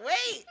 No,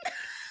 wait.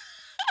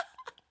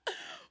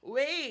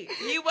 Wait,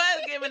 he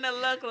was giving a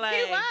look like...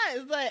 He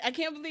was. Like, I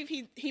can't believe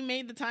he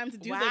made the time to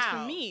do this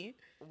for me.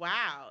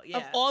 Wow, yeah.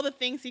 Of all the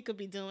things he could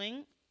be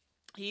doing,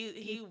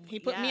 he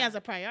put me as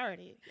a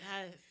priority.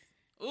 Yes.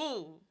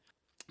 Ooh.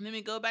 Then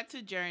we go back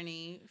to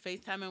Journey,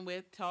 FaceTiming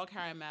with Tall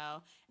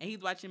Caramel, and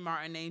he's watching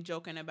Martin and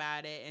joking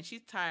about it, and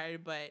she's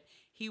tired, but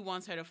he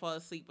wants her to fall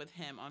asleep with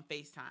him on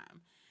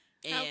FaceTime.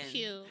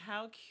 And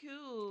how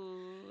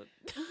cute.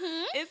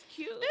 Mm-hmm. It's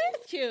cute.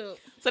 It's cute.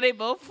 So they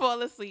both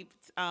fall asleep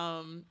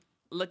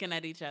looking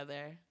at each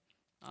other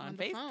on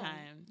FaceTime.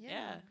 Phone.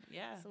 Yeah.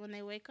 So when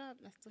they wake up,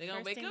 that's the They're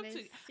first gonna thing wake up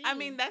they to. see. I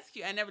mean, that's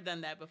cute. I never done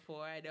that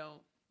before. I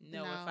don't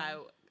know if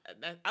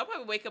I'll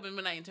probably wake up in the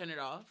midnight and turn it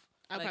off.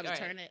 I'll like, probably right.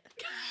 turn it,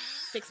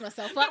 fix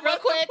myself up real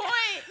quick,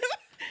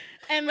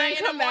 and then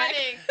come back.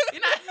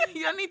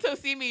 You don't need to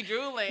see me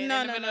drooling.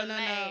 No.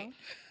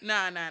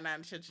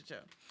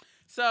 Chill.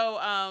 So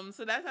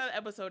that's how the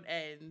episode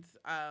ends.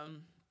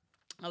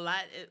 A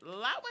lot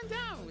went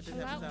down with this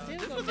episode.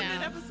 This was a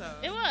good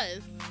episode. It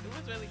was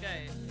really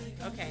good.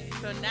 Okay,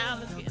 so now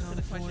let's get into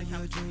the question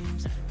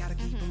conversation. Gotta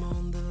keep them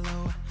on the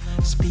low.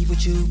 Speak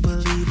what you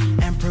believe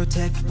and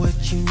protect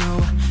what you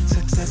know.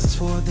 Success is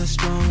for the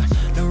strong,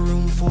 no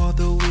room for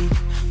the weak.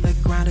 The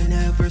grind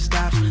never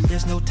stops,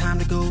 there's no time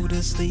to go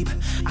to sleep.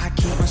 I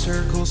keep my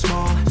circle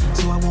small,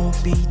 so I won't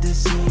be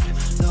deceived.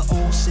 The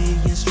old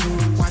saying's true,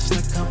 watch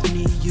the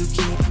company you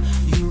keep.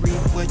 You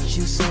reap what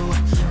you sow,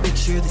 make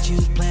sure that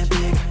you plan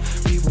big.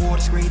 Reward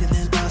is greater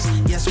than us,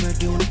 yes we're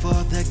doing it for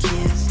the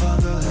kids. For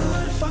the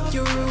hood, fuck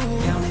your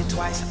rule. Count it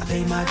twice, I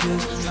pay my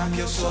dues. Drop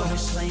your sword,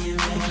 slaying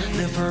me.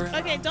 Live for.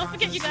 Okay, don't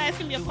forget you guys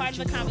can be a part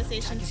of the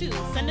conversation too.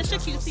 Send us your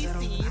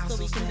QCCs so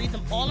we can read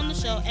them all on the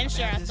show and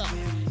share our thoughts.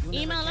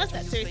 Email us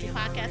at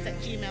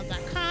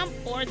seriouslypodcast@gmail.com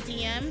or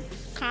DM,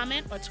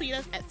 comment, or tweet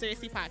us at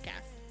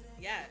seriouslypodcast.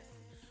 Yes.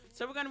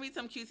 So we're going to read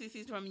some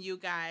QCCs from you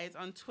guys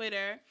on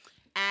Twitter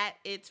at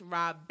It's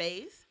Rob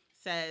Base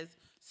says,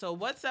 so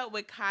what's up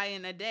with Kai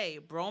and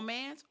Ade?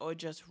 Bromance or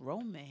just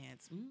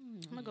romance? I'm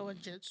going to go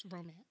with just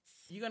romance.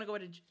 You going to go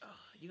with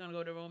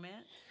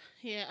romance?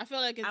 Yeah, I feel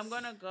like it's... I'm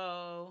going to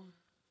go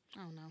I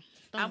don't know.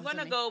 I'm going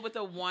to go with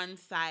a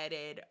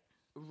one-sided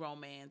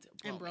romance.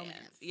 And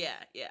bromance. Yeah.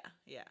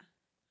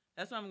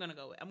 That's what I'm going to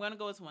go with. I'm going to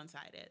go with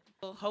one-sided.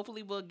 So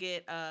hopefully we'll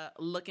get a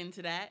look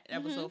into that.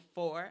 Episode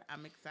 4.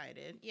 I'm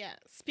excited. Yeah.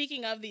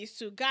 Speaking of these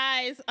two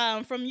guys,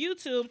 from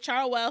YouTube,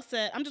 Charwell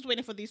said, I'm just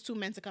waiting for these two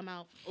men to come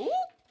out. Ooh.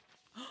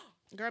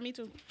 Girl, me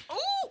too.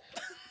 Ooh.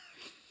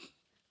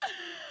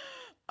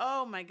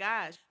 Oh, my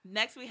gosh.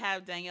 Next, we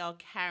have Danielle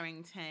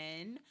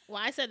Carrington.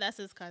 Well, I said that's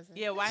his cousin.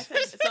 Yeah, why said,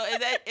 so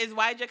is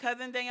Why your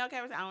cousin Danielle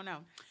Carrington? I don't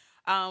know.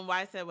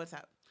 Why said what's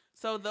up?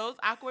 So those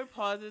awkward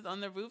pauses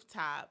on the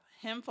rooftop,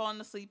 him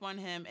falling asleep on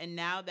him, and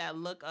now that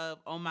look of,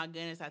 oh my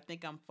goodness, I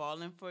think I'm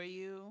falling for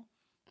you.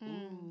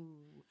 Ooh.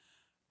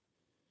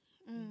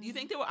 Do you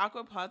think there were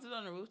awkward pauses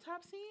on the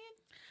rooftop scene?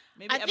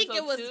 Maybe I think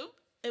it was 2?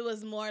 It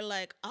was more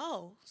like,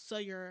 oh, so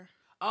you're.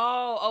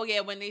 Oh yeah,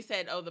 when they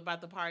said about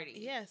the party.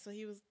 Yeah, so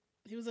he was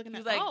looking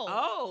at like,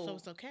 so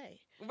it's okay.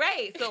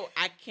 Right, so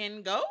I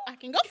can go? I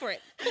can go for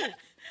it.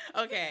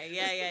 Okay,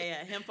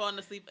 yeah. Him falling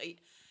asleep.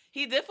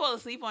 He did fall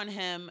asleep on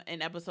him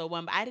in episode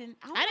 1, but I didn't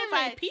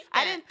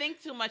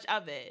think too much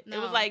of it. No.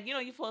 It was like,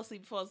 you fall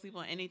asleep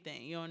on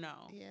anything. You don't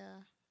know. Yeah.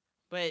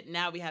 But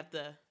now we have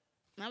to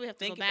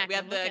go back. We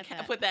have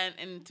to put that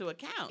into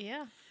account.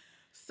 Yeah.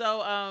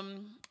 So,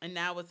 and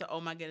now it's a,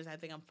 oh my goodness, I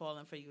think I'm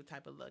falling for you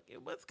type of look.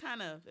 It was.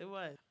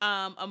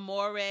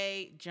 Amore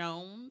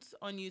Jones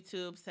on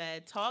YouTube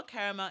said, Tall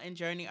Caramel and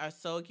Journey are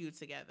so cute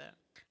together.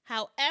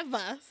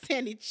 However,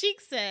 Sandy Cheek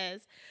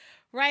says,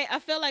 right, I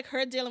feel like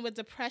her dealing with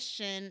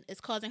depression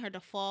is causing her to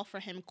fall for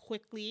him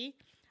quickly.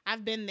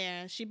 I've been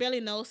there. She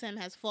barely knows him,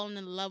 has fallen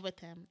in love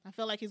with him. I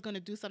feel like he's going to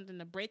do something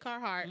to break her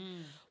heart,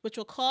 which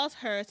will cause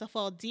her to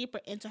fall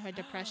deeper into her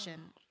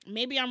depression.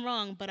 Maybe I'm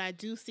wrong, but I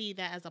do see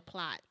that as a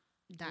plot. ...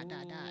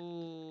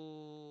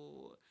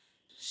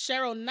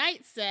 Cheryl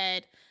Knight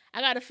said,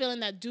 I got a feeling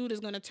that dude is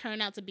going to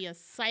turn out to be a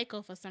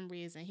psycho for some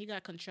reason. He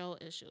got control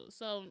issues.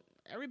 So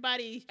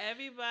everybody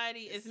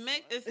is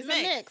mixed. It's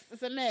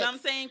a mix. Some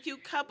saying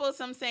cute couple,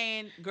 some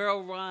saying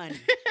girl run.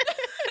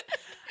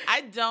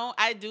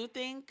 I do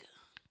think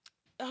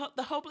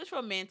the hopeless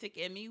romantic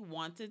in me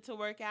wanted to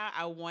work out.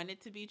 I want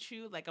it to be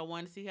true. Like, I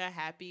want to see her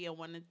happy. I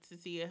wanted to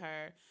see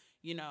her,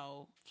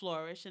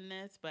 flourish in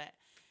this. But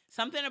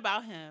something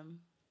about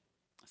him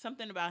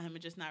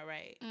is just not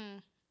right.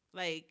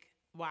 Like,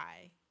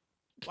 why?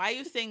 Why are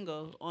you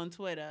single on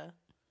Twitter?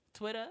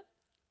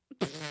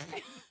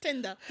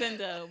 Tinder.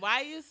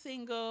 Why are you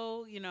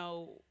single?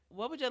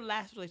 What was your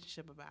last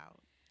relationship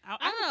about? I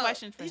don't have know. a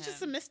question for him. He's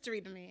just a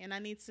mystery to me, and I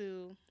need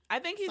to. I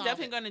think he's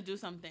definitely going to do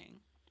something.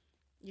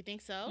 You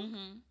think so?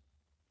 Mm-hmm.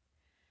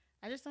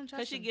 I just don't trust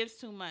because she him. gives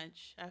too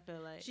much. I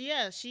feel like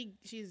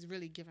she's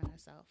really giving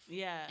herself.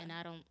 Yeah, and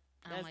I don't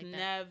That's like that.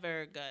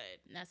 never good.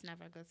 That's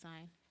never a good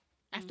sign.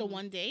 After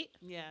one date,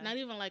 not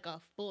even like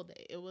a full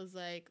date. It was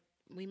like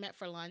we met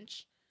for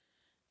lunch,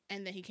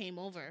 and then he came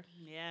over.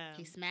 Yeah,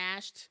 he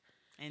smashed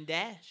and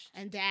dashed,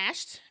 and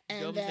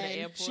drove then to the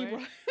airport. she brought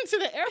him to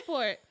the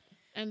airport,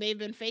 and they've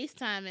been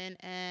FaceTiming,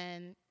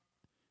 and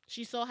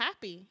she's so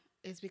happy.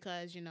 It's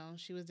because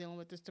she was dealing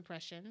with this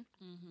depression,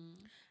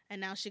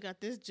 and now she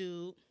got this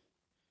dude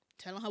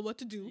telling her what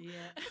to do.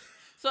 Yeah.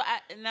 So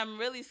I'm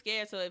really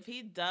scared. So if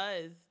he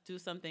does do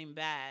something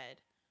bad,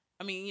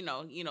 I mean,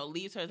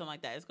 leaves her or something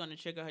like that, it's going to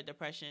trigger her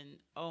depression.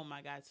 Oh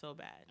my God, so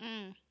bad.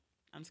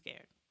 I'm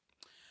scared.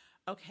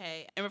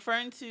 Okay. And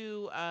referring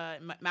to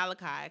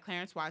Malachi,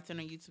 Clarence Watson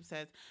on YouTube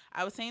says,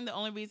 I was saying the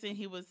only reason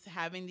he was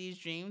having these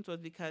dreams was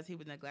because he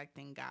was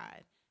neglecting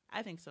God.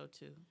 I think so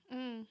too.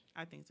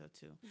 I think so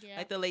too. Yeah.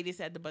 Like the lady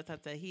said at the bus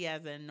stop, said he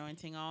has an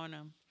anointing on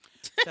him.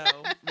 So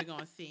we're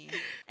going to see.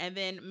 And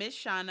then Miss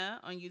Shauna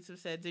on YouTube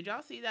said, did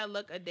y'all see that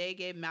look Ade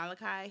gave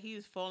Malachi?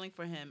 He's falling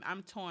for him.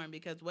 I'm torn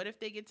because what if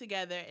they get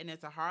together and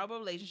it's a horrible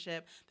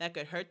relationship that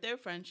could hurt their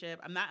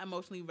friendship? I'm not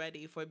emotionally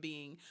ready for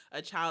being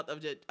a child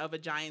of a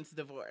giant's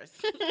divorce.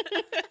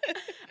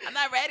 I'm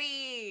not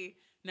ready.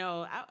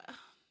 No,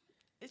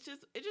 it's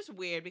just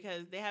weird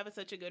because they have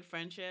such a good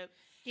friendship.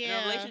 Yeah.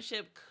 And a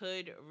relationship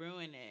could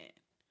ruin it.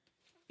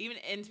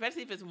 And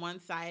especially if it's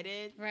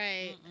one-sided.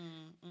 Right.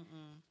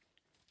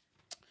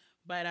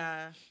 But,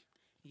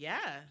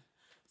 yeah.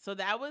 So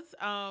that was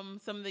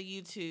some of the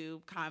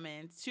YouTube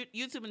comments,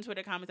 YouTube and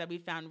Twitter comments that we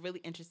found really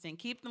interesting.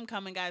 Keep them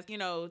coming, guys.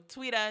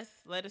 Tweet us.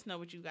 Let us know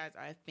what you guys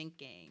are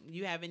thinking.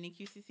 You have any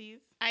QCCs?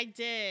 I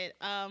did.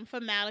 For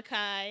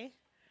Malachi,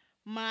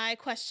 my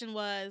question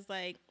was,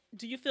 like,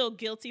 do you feel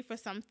guilty for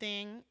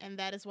something, and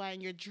that is why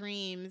in your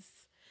dreams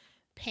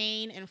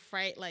pain and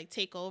fright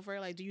take over?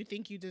 Like, do you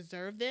think you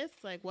deserve this?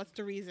 Like, what's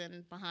the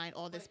reason behind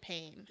all this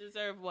pain?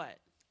 Deserve what?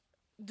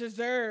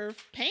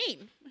 Deserve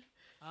pain.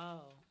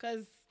 Oh.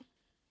 Because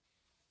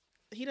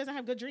he doesn't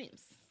have good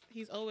dreams.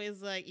 He's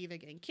always either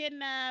getting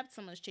kidnapped,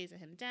 someone's chasing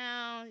him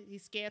down,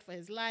 he's scared for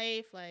his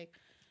life. Like,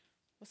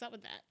 what's up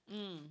with that?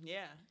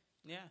 Yeah.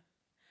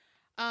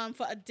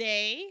 For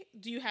Ade,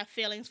 do you have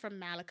feelings for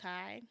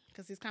Malachi?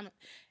 Because it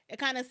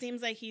kind of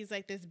seems like he's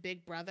this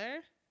big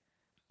brother.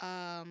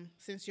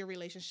 Since your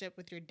relationship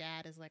with your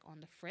dad is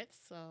on the fritz,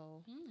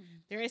 so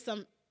there is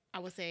some I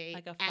would say,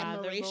 Like a father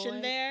admiration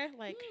boy? there.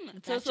 Like,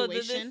 So does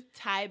this infatuation.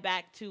 tie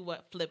back to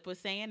what Flip was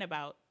saying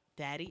about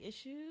daddy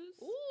issues?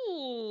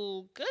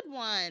 Ooh, good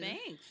one.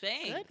 Thanks.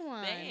 Good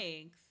one.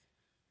 Thanks.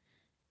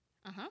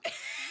 Uh-huh.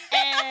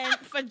 And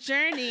for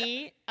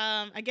Journey,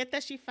 I get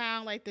that she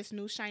found like this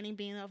new shining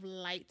beam of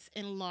light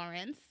in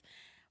Lawrence.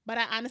 But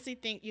I honestly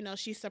think, you know,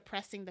 she's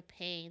suppressing the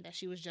pain that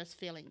she was just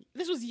feeling.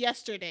 This was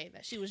yesterday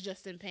that she was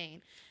just in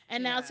pain.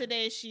 And now Yeah.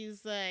 today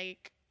she's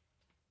like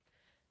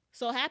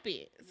so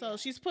happy. So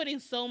she's putting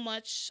so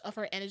much of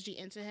her energy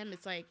into him.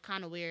 It's like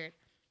kind of weird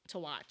to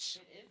watch.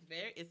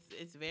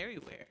 It's very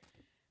weird.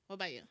 What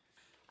about you?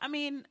 I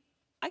mean,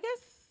 I guess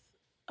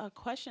a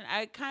question.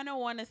 I kind of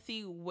want to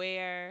see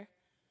where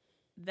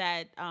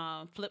that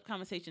Flip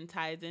conversation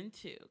ties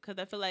into, because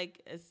I feel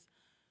like it's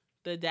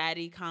the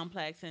daddy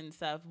complex and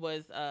stuff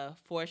was a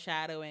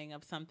foreshadowing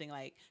of something.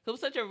 Like, it was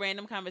such a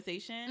random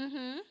conversation.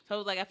 Mm-hmm. So I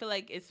was like, I feel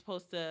like it's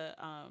supposed to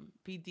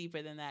be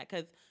deeper than that.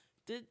 Because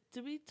did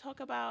we talk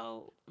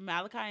about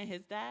Malachi and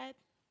his dad?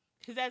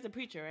 His dad's a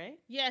preacher, right?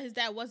 Yeah, his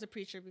dad was a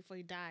preacher before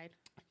he died.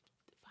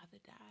 Father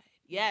died.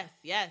 Yes,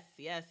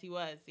 he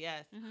was.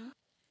 Yes. Mm-hmm.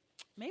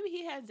 Maybe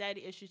he has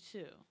daddy issues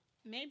too.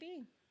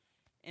 Maybe.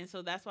 And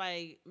so that's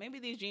why maybe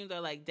these dreams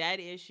are like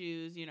daddy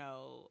issues, you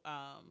know.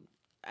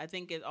 I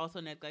think it's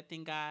also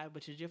neglecting God,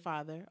 which is your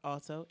father,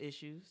 also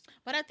issues.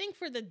 But I think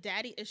for the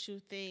daddy issue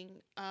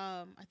thing,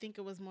 I think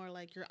it was more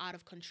like you're out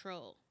of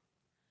control.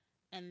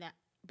 And that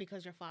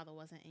because your father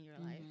wasn't in your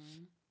life.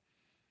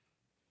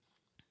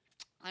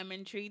 I'm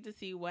intrigued to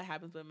see what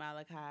happens with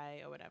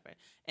Malachi or whatever.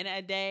 And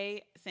a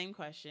day, same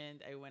question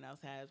everyone else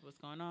has. What's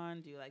going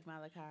on? Do you like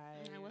Malachi?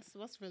 Yeah,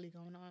 what's really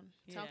going on?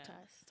 Yeah. Talk to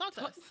us. Talk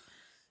to us.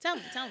 Tell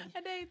me.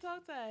 A day,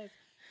 talk to us.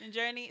 And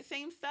Journey,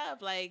 same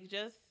stuff. Like,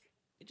 just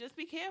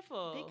be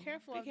careful. Be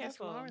careful of this,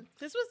 Lauren.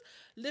 This was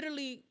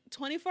literally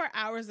 24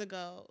 hours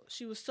ago.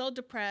 She was so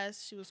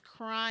depressed. She was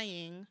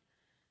crying.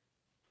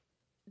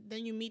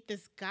 Then you meet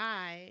this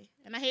guy.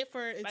 And I hate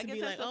for it to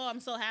be like, oh, I'm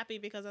so happy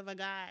because of a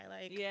guy.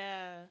 Like,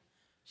 yeah.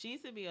 She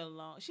needs to be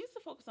alone. She needs to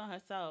focus on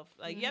herself.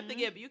 Like, you have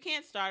to you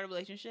can't start a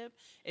relationship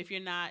if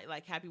you're not,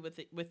 like, happy with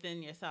it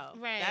within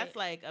yourself. Right. That's,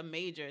 like, a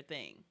major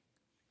thing.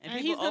 And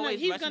he's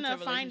gonna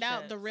find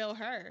out the real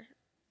her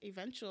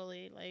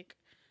eventually. Like,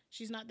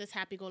 she's not this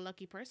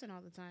happy-go-lucky person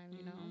all the time,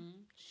 you know?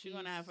 She's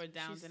going to have her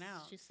downs and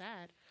outs. She's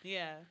sad.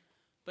 Yeah.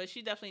 But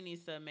she definitely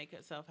needs to make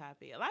herself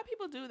happy. A lot of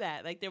people do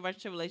that. Like, they rush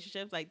into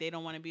relationships. Like, they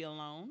don't want to be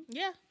alone.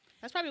 Yeah.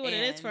 That's probably what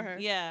it is for her.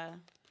 Yeah.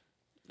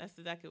 That's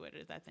exactly what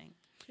it is, I think.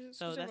 She's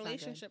a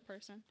relationship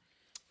person.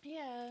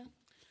 Yeah.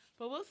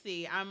 But we'll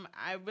see.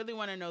 I really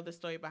want to know the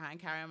story behind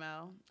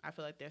Caramel. I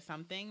feel like there's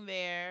something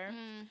there.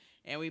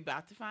 And we're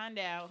about to find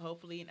out,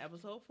 hopefully, in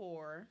episode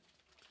 4.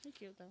 He's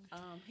cute,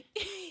 though.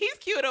 He's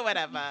cute or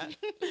whatever.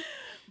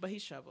 But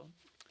he's trouble.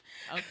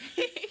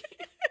 Okay.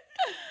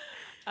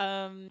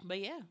 But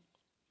yeah.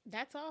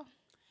 That's all.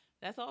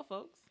 That's all,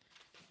 folks.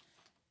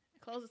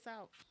 Close us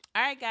out.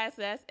 All right, guys.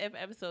 So that's it for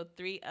episode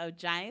 3 of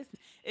Giants.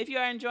 If you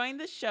are enjoying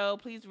the show,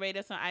 please rate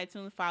us on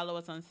iTunes, follow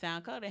us on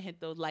SoundCloud, and hit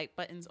those like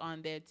buttons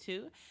on there,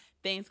 too.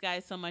 Thanks,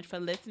 guys, so much for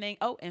listening.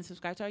 Oh, and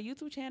subscribe to our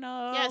YouTube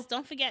channel. Yes,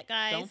 don't forget,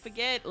 guys. Don't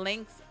forget,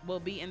 links will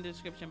be in the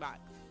description box.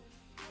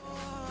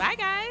 Bye,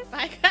 guys.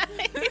 Bye,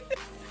 guys.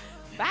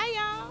 Bye,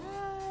 y'all.